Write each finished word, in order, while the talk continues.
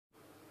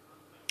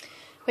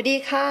สวัสดี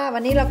ค่ะวั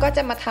นนี้เราก็จ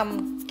ะมาท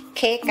ำเ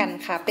ค้กกัน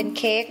ค่ะเป็น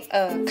เค้ก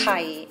ไข่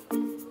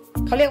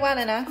เขาเรียกว่าอะ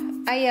ไรนะ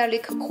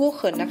EIERLIKÖR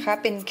KUCKENนะคะ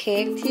เป็นเค้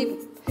ก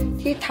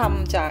ที่ท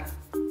ำจาก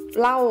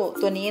เหล้า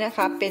ตัวนี้นะค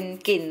ะเป็น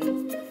กลิ่น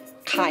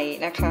ไข่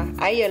นะคะ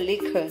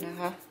EIERLIKÖRนะ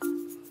คะ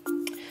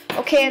โอ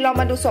เคเรา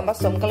มาดูส่วนผ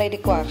สมกันเลยดี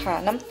กว่าค่ะ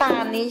น้ำตา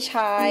ลนี้ใ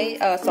ช้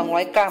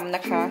200 กรัมน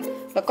ะคะ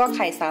แล้วก็ไ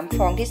ข่3 ฟ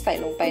องที่ใส่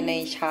ลงไปใน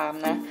ชาม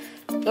นะ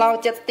เรา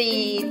จะตี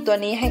ตัว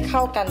นี้ให้เข้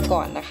ากันก่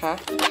อนนะคะ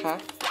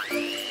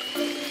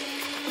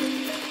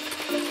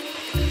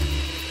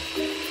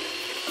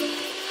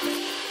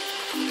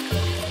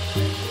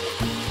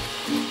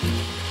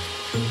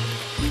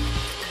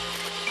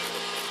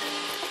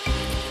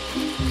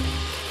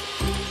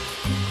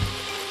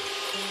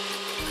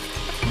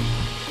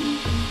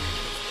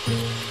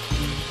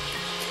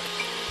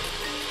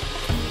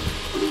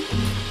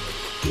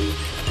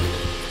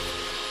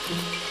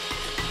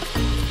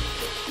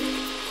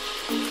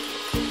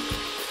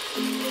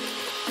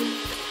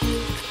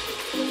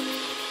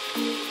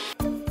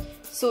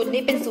สูตร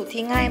นี้เป็นสูตร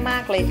ที่ง่ายมา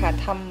กเลยค่ะ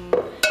ท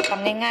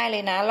ำง่ายๆเล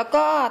ยนะแล้ว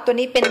ก็ตัว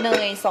นี้เป็นเน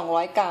ย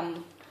200 กรัม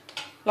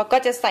แล้วก็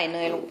จะใส่เน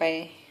ยลงไป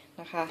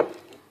นะคะ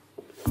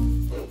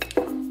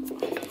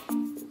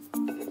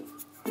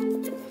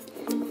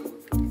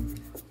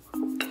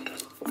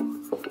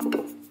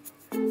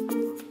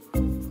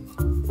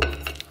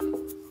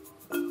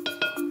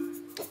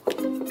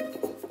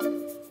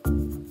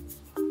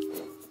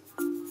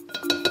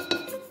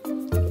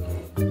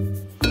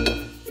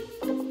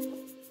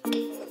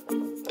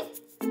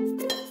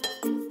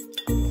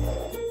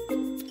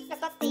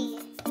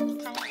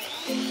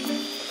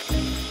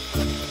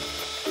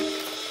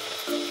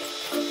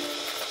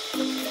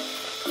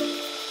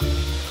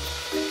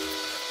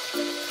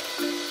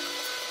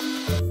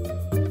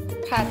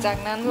จาก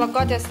นั้นเรา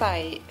ก็จะใส่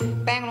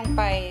แป้งลงไ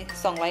ป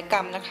200 ก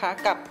รัมนะคะ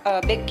กับ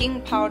เบกกิ้ง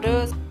พาวเดอ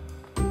ร์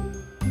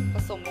ผ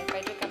สมลงไป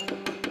ด้วยกัน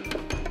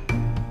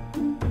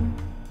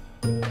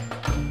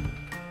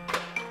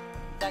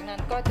จากนั้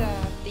นก็จะ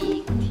ตี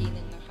อีกทีห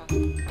นึ่งนะคะ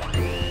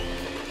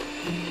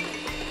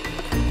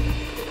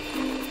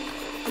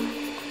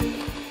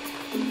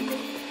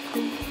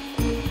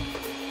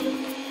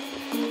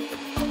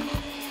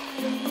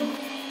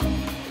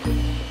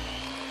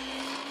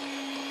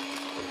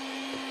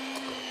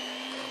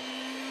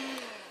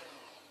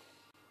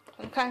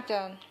ค่อนข้างจะ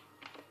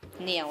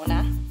เหนียวน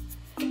ะ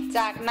จ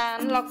ากนั้น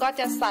เราก็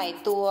จะใส่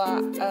ตัว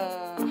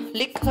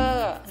ลิคเกอ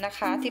ร์นะค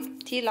ะ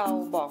ที่เรา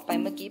บอกไป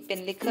เมื่อกี้เป็น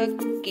ลิคเกอร์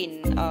กลิ่น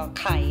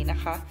ไข่นะ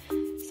คะ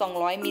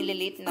200 มิลลิ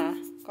ลิตรนะ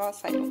ก็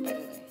ใส่ลงไปเ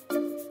ลย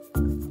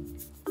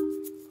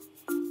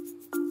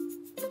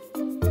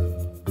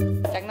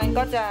จากนั้น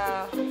ก็จะ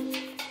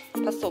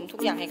ผสมทุ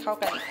กอย่างให้เข้า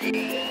กัน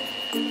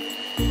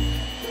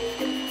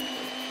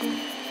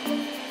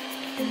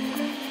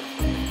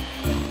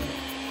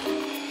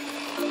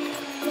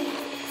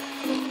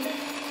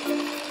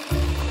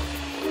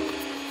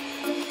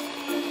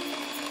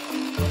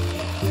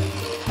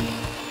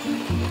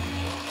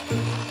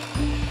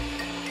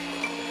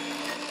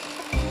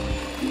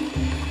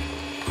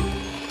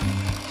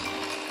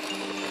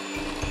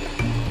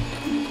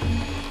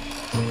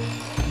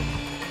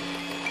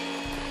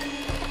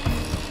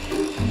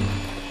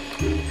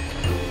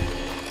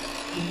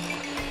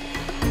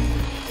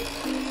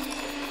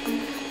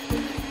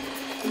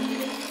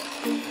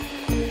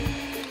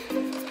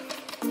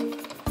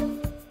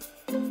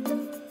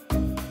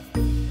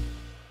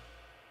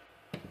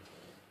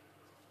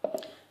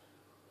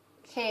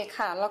โอเค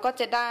ค่ะแล้วก็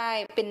จะได้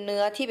เป็นเ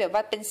นื้อที่แบบว่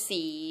าเป็น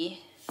สี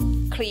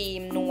ครี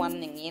มนวล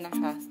อย่างนี้นะ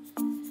คะ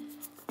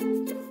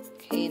โอ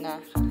เคนะ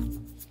คะ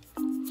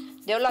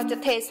เดี๋ยวเราจะ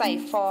เทใส่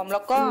ฟอร์มแ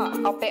ล้วก็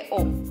เอาไปอ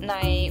บใน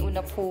อุณ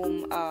หภูมิ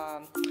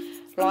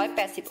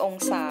180 อง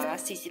ศา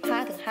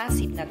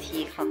 45-50 นาที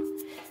ค่ะ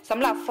ส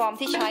ำหรับฟอร์ม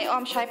ที่ใช้อ้อ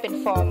มใช้เป็น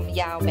ฟอร์ม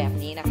ยาวแบบ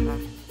นี้นะคะ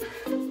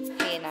โอเ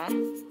คนะ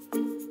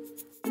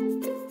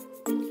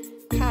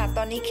ค่ะต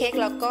อนนี้เค้ก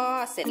เราก็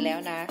เสร็จแล้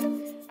วนะ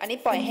อันนี้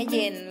ปล่อยให้เ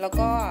ย็นแล้ว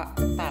ก็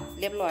ตัด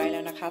เรียบร้อยแล้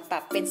วนะคะตั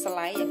ดเป็นสไล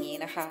ด์อย่างนี้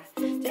นะคะ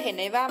จะเห็น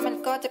ได้ว่ามัน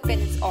ก็จะเป็น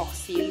ออก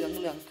สีเหลื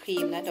องครี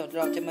มนะเดี๋ยว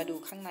เราจะมาดู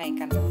ข้างใน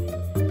กันนะ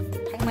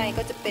ข้างใน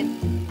ก็จะเป็น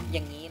อ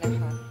ย่างนี้นะค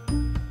ะ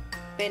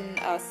เป็น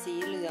สี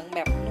เหลืองแบ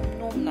บ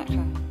นุ่มๆนะค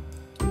ะ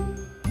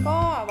ก็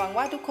หวัง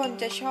ว่าทุกคน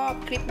จะชอบ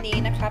คลิปนี้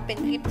นะคะเป็น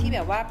คลิปที่แบ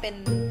บว่าเป็น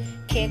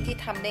เค้กที่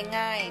ทำได้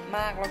ง่ายม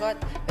ากแล้วก็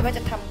ไม่ว่าจ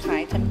ะทำขา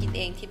ยทำกินเ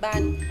องที่บ้า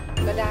น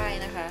ก็ได้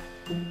นะคะ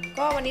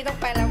ก็วันนี้ต้อง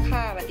ไปแล้วค่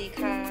ะสวัสดี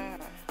ค่ะ